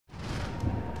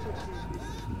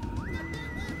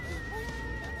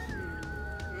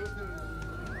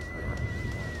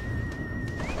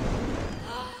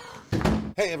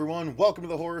Hey everyone, welcome to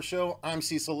the Horror Show. I'm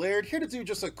Cecil Laird, here to do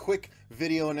just a quick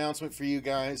video announcement for you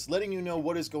guys, letting you know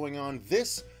what is going on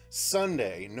this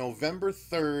Sunday, November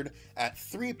 3rd at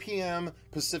 3 p.m.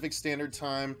 Pacific Standard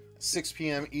Time, 6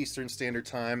 p.m. Eastern Standard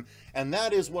Time, and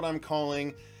that is what I'm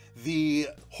calling the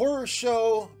Horror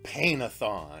Show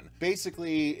PAIN-a-thon.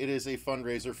 Basically, it is a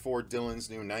fundraiser for Dylan's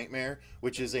New Nightmare,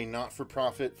 which is a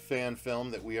not-for-profit fan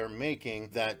film that we are making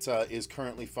that is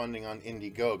currently funding on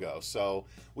Indiegogo. So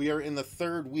we are in the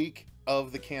third week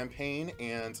of the campaign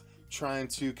and trying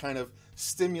to kind of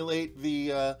stimulate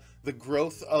the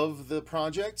growth of the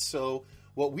project. So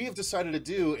what we have decided to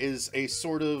do is a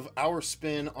sort of our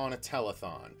spin on a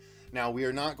telethon. Now, we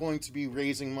are not going to be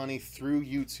raising money through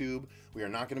YouTube. We are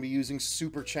not going to be using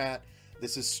Super Chat.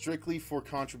 This is strictly for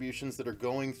contributions that are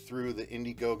going through the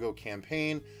Indiegogo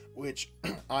campaign, which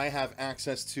I have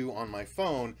access to on my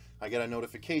phone. I get a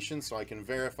notification so I can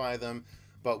verify them.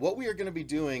 But what we are going to be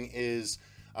doing is,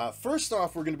 first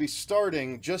off, we're going to be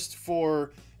starting just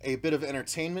for a bit of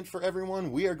entertainment for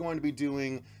everyone. We are going to be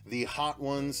doing the Hot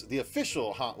Ones, the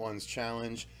official Hot Ones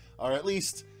challenge, or at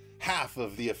least half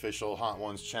of the official Hot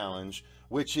Ones challenge,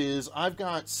 which is I've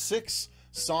got 6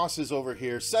 sauces over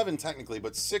here, 7 technically,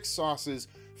 but 6 sauces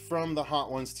from the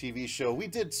Hot Ones TV show. We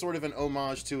did sort of an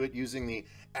homage to it using the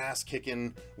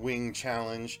ass-kicking wing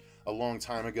challenge a long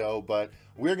time ago, but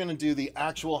we're going to do the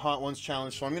actual Hot Ones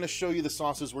challenge. So I'm going to show you the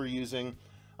sauces we're using.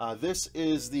 This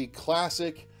is the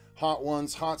classic Hot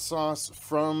Ones hot sauce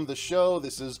from the show.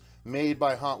 This is made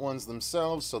by Hot Ones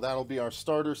themselves, so that'll be our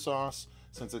starter sauce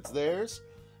since it's theirs.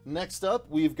 Next up,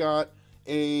 we've got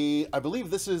I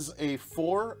believe this is a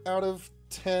 4 out of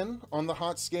 10 on the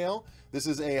hot scale. This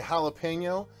is a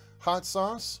jalapeno hot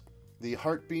sauce, the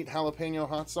Heartbeat jalapeno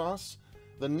hot sauce.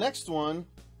 The next one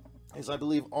is, I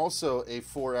believe, also a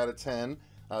 4 out of 10.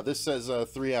 This says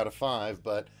 3 out of 5,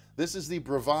 but this is the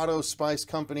Bravado Spice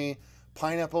Company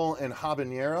pineapple and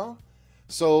habanero.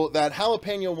 So that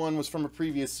jalapeno one was from a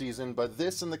previous season, but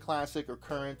this and the classic are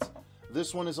current.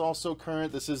 This one is also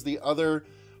current. This is the other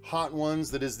Hot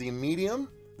Ones that is the medium.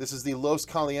 This is the Los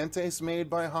Calientes made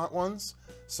by Hot Ones.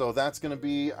 So that's going to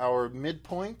be our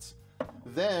midpoint.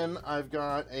 Then I've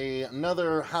got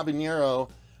another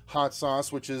habanero hot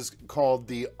sauce, which is called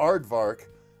the Aardvark,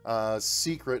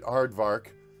 secret Aardvark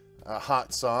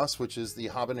hot sauce, which is the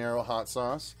habanero hot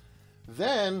sauce.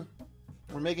 Then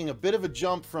we're making a bit of a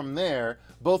jump from there.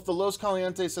 Both the Los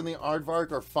Calientes and the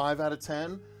Aardvark are 5 out of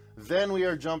 10. Then we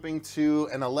are jumping to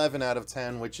an 11 out of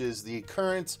 10, which is the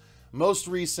current, most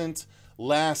recent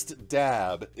Last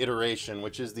Dab iteration,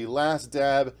 which is the Last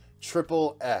Dab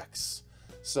Triple X.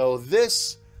 So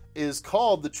this is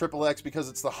called the Triple X because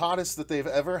it's the hottest that they've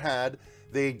ever had.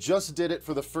 They just did it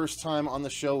for the first time on the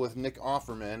show with Nick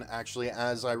Offerman. Actually,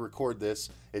 as I record this,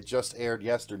 it just aired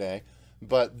yesterday.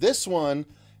 But this one,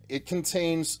 it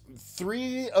contains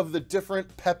 3 of the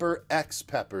different Pepper X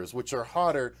peppers, which are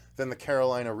hotter than the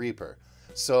Carolina Reaper.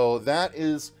 So that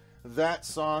is that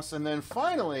sauce. And then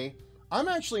finally, I'm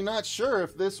actually not sure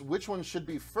if which one should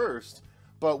be first,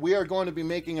 but we are going to be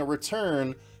making a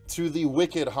return to the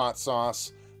Wicked hot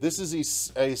sauce. This is a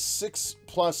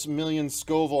 6+ million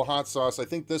Scoville hot sauce. I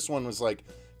think this one was like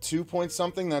 2 point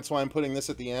something. That's why I'm putting this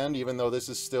at the end, even though this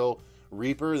is still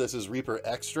Reaper. This is Reaper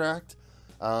extract.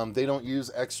 They don't use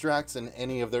extracts in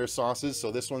any of their sauces,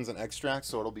 so this one's an extract,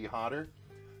 so it'll be hotter.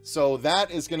 So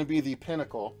that is going to be the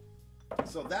pinnacle.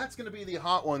 So that's going to be the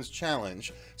Hot Ones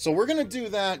challenge. So we're going to do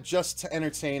that just to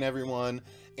entertain everyone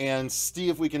and see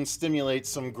if we can stimulate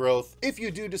some growth. If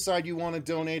you do decide you want to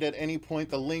donate at any point,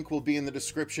 the link will be in the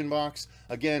description box.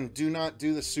 Again, do not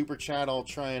do the super chat. I'll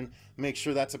try and make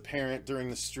sure that's apparent during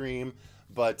the stream,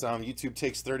 but YouTube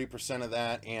takes 30% of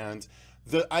that. And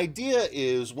the idea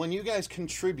is when you guys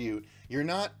contribute, you're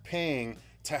not paying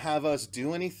to have us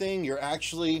do anything. You're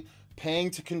actually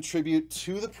paying to contribute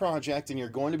to the project, and you're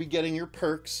going to be getting your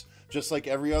perks just like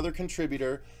every other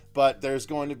contributor, but there's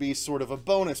going to be sort of a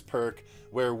bonus perk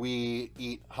where we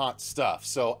eat hot stuff.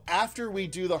 So after we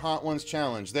do the Hot Ones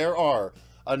challenge, there are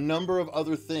a number of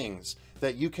other things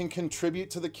that you can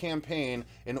contribute to the campaign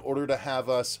in order to have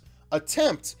us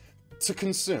attempt to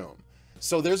consume.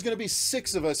 So there's going to be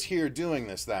 6 of us here doing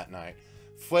this that night.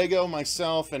 Fuego,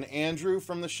 myself, and Andrew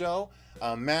from the show.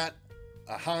 Matt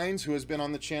Hines, who has been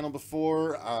on the channel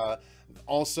before.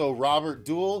 Also Robert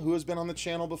Duell, who has been on the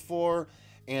channel before.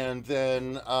 And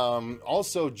then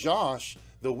also Josh,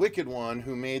 the Wicked one,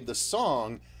 who made the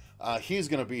song. He's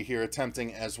going to be here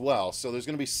attempting as well. So there's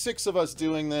going to be 6 of us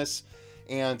doing this.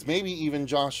 And maybe even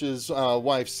Josh's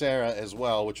wife, Sarah, as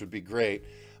well, which would be great.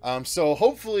 So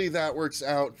hopefully that works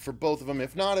out for both of them.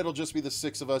 If not, it'll just be the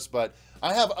 6 of us, but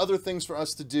I have other things for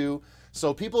us to do.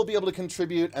 So people will be able to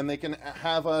contribute, and they can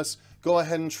have us go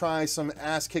ahead and try some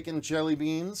ass-kicking jelly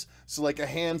beans. So like a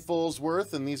handful's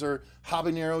worth, and these are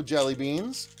habanero jelly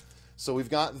beans. So we've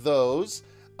got those.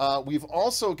 We've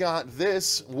also got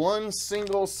this one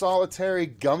single solitary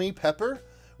gummy pepper,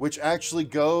 which actually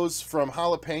goes from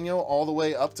jalapeno all the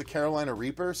way up to Carolina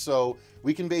Reaper. So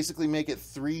we can basically make it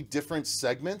 3 different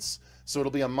segments. So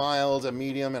it'll be a mild, a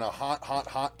medium, and a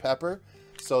hot pepper.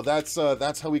 So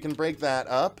that's how we can break that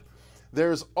up.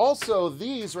 There's also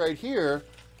these right here,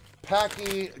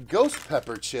 Packy Ghost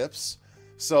Pepper Chips.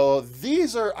 So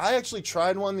these are, I actually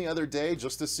tried one the other day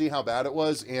just to see how bad it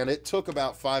was, and it took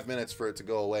about 5 minutes for it to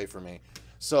go away for me.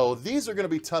 So these are going to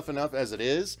be tough enough as it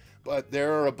is, but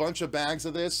there are a bunch of bags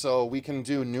of this, so we can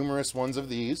do numerous ones of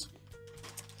these.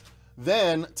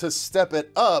 Then, to step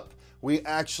it up, we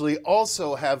actually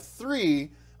also have 3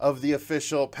 of the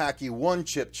official Packy 1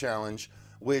 Chip Challenge,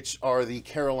 which are the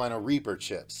Carolina Reaper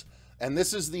chips. And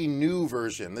this is the new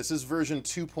version. This is version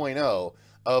 2.0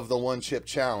 of the 1 Chip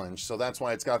Challenge. So that's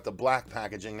why it's got the black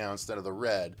packaging now instead of the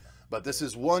red. But this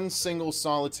is one single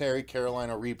solitary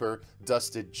Carolina Reaper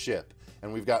dusted chip.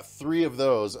 And we've got 3 of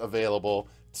those available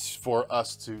for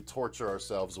us to torture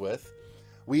ourselves with.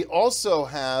 We also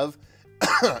have,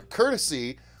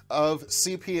 courtesy of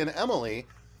CP and Emily,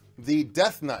 the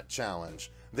Death Nut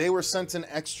Challenge. They were sent an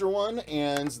extra one,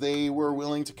 and they were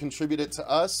willing to contribute it to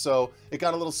us, so it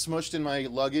got a little smushed in my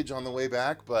luggage on the way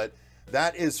back, but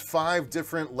that is 5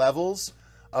 different levels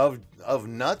of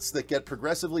nuts that get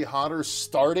progressively hotter,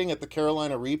 starting at the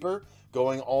Carolina Reaper,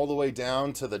 going all the way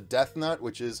down to the Death Nut,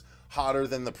 which is hotter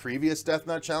than the previous Death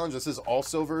Nut Challenge. This is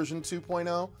also version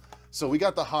 2.0, so we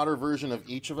got the hotter version of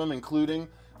each of them, including,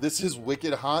 this is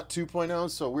Wicked Hot 2.0,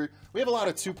 so we have a lot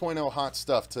of 2.0 hot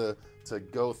stuff to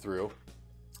go through.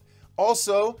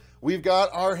 Also, we've got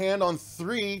our hand on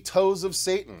 3 Toes of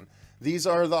Satan. These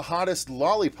are the hottest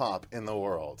lollipop in the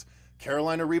world.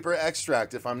 Carolina Reaper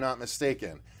extract, if I'm not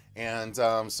mistaken. And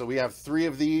so we have 3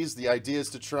 of these. The idea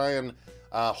is to try and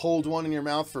hold one in your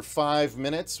mouth for 5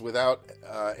 minutes without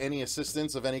any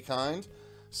assistance of any kind.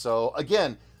 So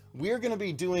again, we're going to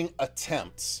be doing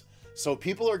attempts. So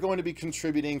people are going to be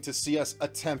contributing to see us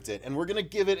attempt it. And we're going to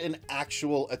give it an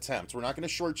actual attempt. We're not going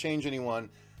to shortchange anyone.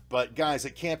 But guys,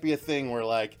 it can't be a thing where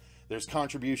like there's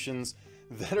contributions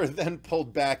that are then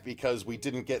pulled back because we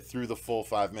didn't get through the full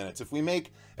 5 minutes. If we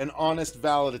make an honest,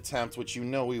 valid attempt, which you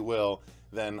know we will,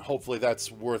 then hopefully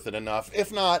that's worth it enough.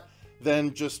 If not,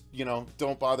 then just, you know,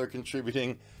 don't bother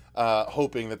contributing,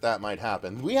 hoping that that might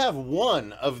happen. We have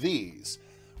 1 of these,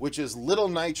 which is Little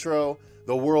Nitro,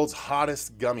 the world's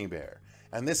hottest gummy bear.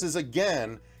 And this is,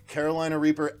 again, Carolina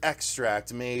Reaper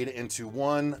extract made into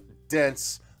 1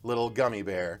 dense little gummy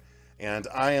bear, and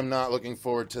I am not looking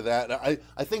forward to that.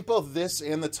 I think both this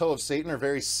and the Toe of Satan are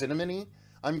very cinnamony,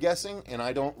 I'm guessing, and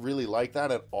I don't really like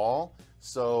that at all,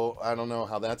 so I don't know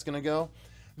how that's gonna go.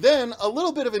 Then a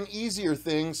little bit of an easier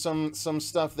thing, some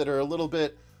stuff that are a little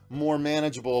bit more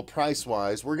manageable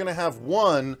price-wise. We're gonna have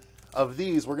 1 of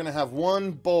these. We're gonna have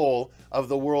 1 bowl of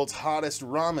the world's hottest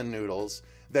ramen noodles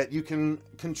that you can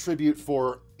contribute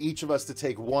for each of us to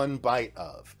take 1 bite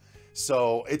of.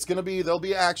 So it's going to be, there'll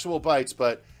be actual bites,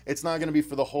 but it's not going to be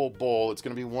for the whole bowl. It's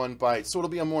going to be 1 bite. So it'll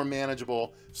be a more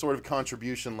manageable sort of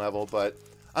contribution level, but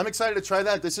I'm excited to try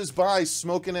that. This is by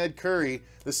Smokin' Ed Curry,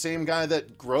 the same guy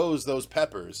that grows those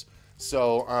peppers.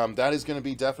 So that is going to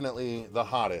be definitely the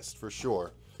hottest for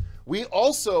sure. We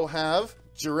also have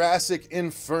Jurassic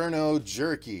Inferno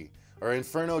Jerky, or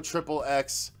Inferno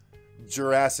XXX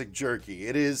Jurassic Jerky.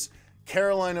 It is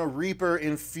Carolina Reaper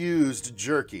infused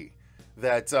jerky.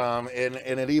 That and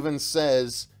it even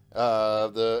says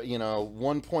the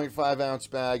 1.5 ounce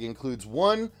bag includes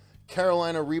 1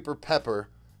 Carolina Reaper pepper,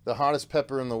 the hottest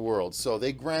pepper in the world. So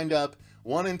they grind up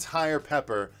 1 entire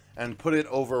pepper and put it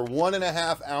over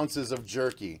 1.5 ounces of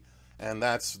jerky, and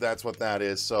that's what that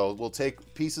is. So we'll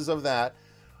take pieces of that.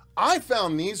 I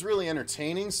found these really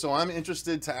entertaining, so I'm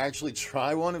interested to actually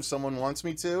try one if someone wants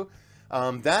me to.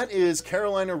 That is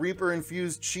Carolina Reaper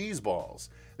infused cheese balls.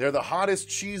 They're the hottest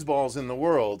cheese balls in the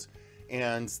world,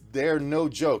 and they're no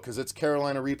joke because it's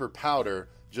Carolina Reaper powder,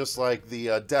 just like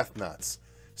the Death Nuts.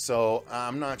 So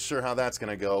I'm not sure how that's going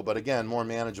to go, but again, more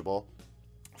manageable.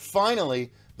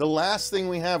 Finally, the last thing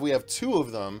we have 2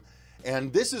 of them,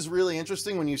 and this is really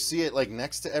interesting when you see it like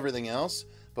next to everything else,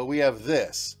 but we have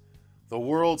this, the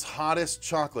world's hottest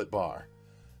chocolate bar.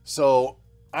 So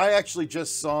I actually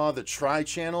just saw the Try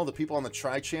Channel, the people on the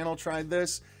Try Channel tried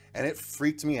this, and it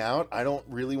freaked me out. I don't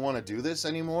really want to do this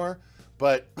anymore,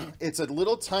 but it's a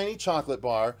little tiny chocolate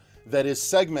bar that is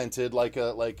segmented like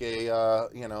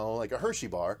a Hershey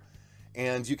bar,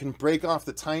 and you can break off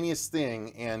the tiniest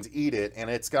thing and eat it. And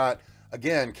it's got,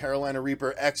 again, Carolina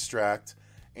Reaper extract,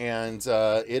 and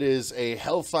it is a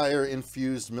Hellfire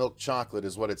infused milk chocolate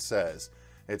is what it says.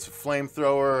 It's a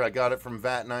flamethrower. I got it from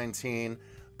VAT 19,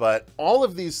 but all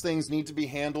of these things need to be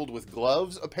handled with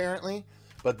gloves apparently.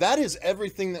 But that is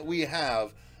everything that we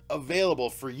have available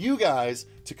for you guys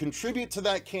to contribute to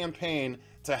that campaign,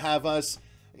 to have us,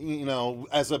 you know,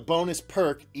 as a bonus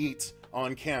perk, eat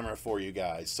on camera for you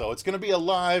guys. So it's going to be a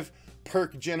live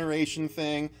perk generation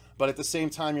thing, but at the same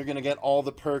time you're going to get all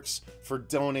the perks for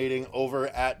donating over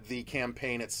at the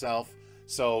campaign itself.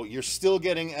 So you're still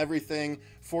getting everything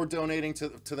for donating to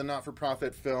the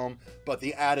not-for-profit film, but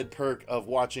the added perk of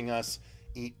watching us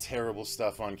eat terrible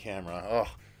stuff on camera.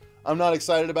 Oh, I'm not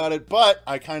excited about it, but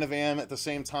I kind of am at the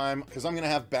same time, because I'm going to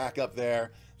have backup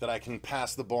there that I can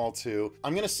pass the ball to.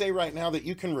 I'm going to say right now that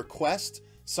you can request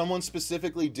someone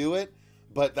specifically do it,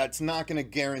 but that's not going to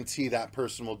guarantee that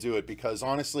person will do it, because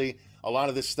honestly, a lot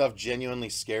of this stuff genuinely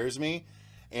scares me.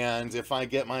 And if I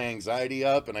get my anxiety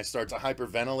up and I start to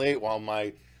hyperventilate while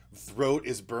my throat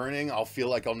is burning, I'll feel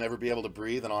like I'll never be able to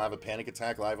breathe and I'll have a panic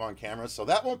attack live on camera. So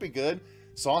that won't be good.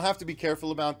 So I'll have to be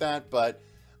careful about that. But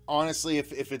honestly,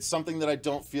 if it's something that I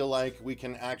don't feel like we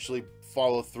can actually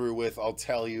follow through with, I'll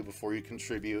tell you before you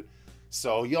contribute.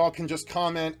 So y'all can just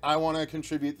comment, I want to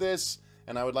contribute this,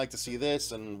 and I would like to see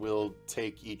this, and we'll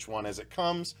take each one as it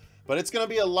comes. But it's going to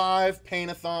be a live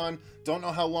paint-a-thon. Don't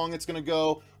know how long it's going to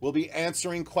go. We'll be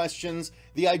answering questions.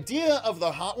 The idea of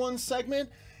the Hot Ones segment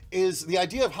is,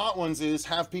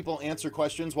 have people answer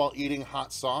questions while eating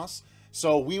hot sauce.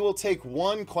 So we will take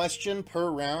one question per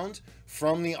round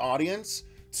from the audience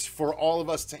for all of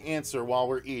us to answer while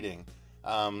we're eating.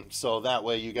 So that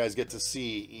way you guys get to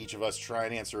see each of us try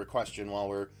and answer a question while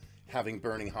we're having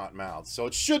burning hot mouths. So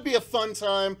it should be a fun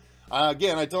time.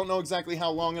 Again, I don't know exactly how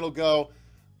long it'll go.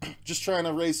 Just trying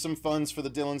to raise some funds for the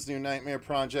Dylan's New Nightmare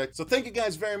project. So thank you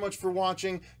guys very much for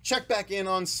watching. Check back in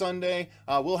on Sunday.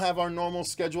 We'll have our normal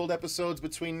scheduled episodes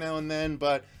between now and then,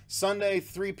 but Sunday,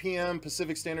 3 p.m.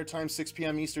 Pacific Standard Time, 6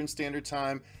 p.m. Eastern Standard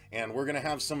Time, and we're going to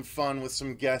have some fun with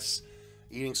some guests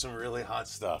eating some really hot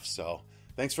stuff. So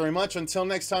thanks very much. Until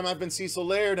next time, I've been Cecil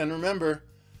Laird, and remember,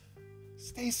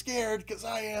 stay scared, because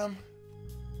I am.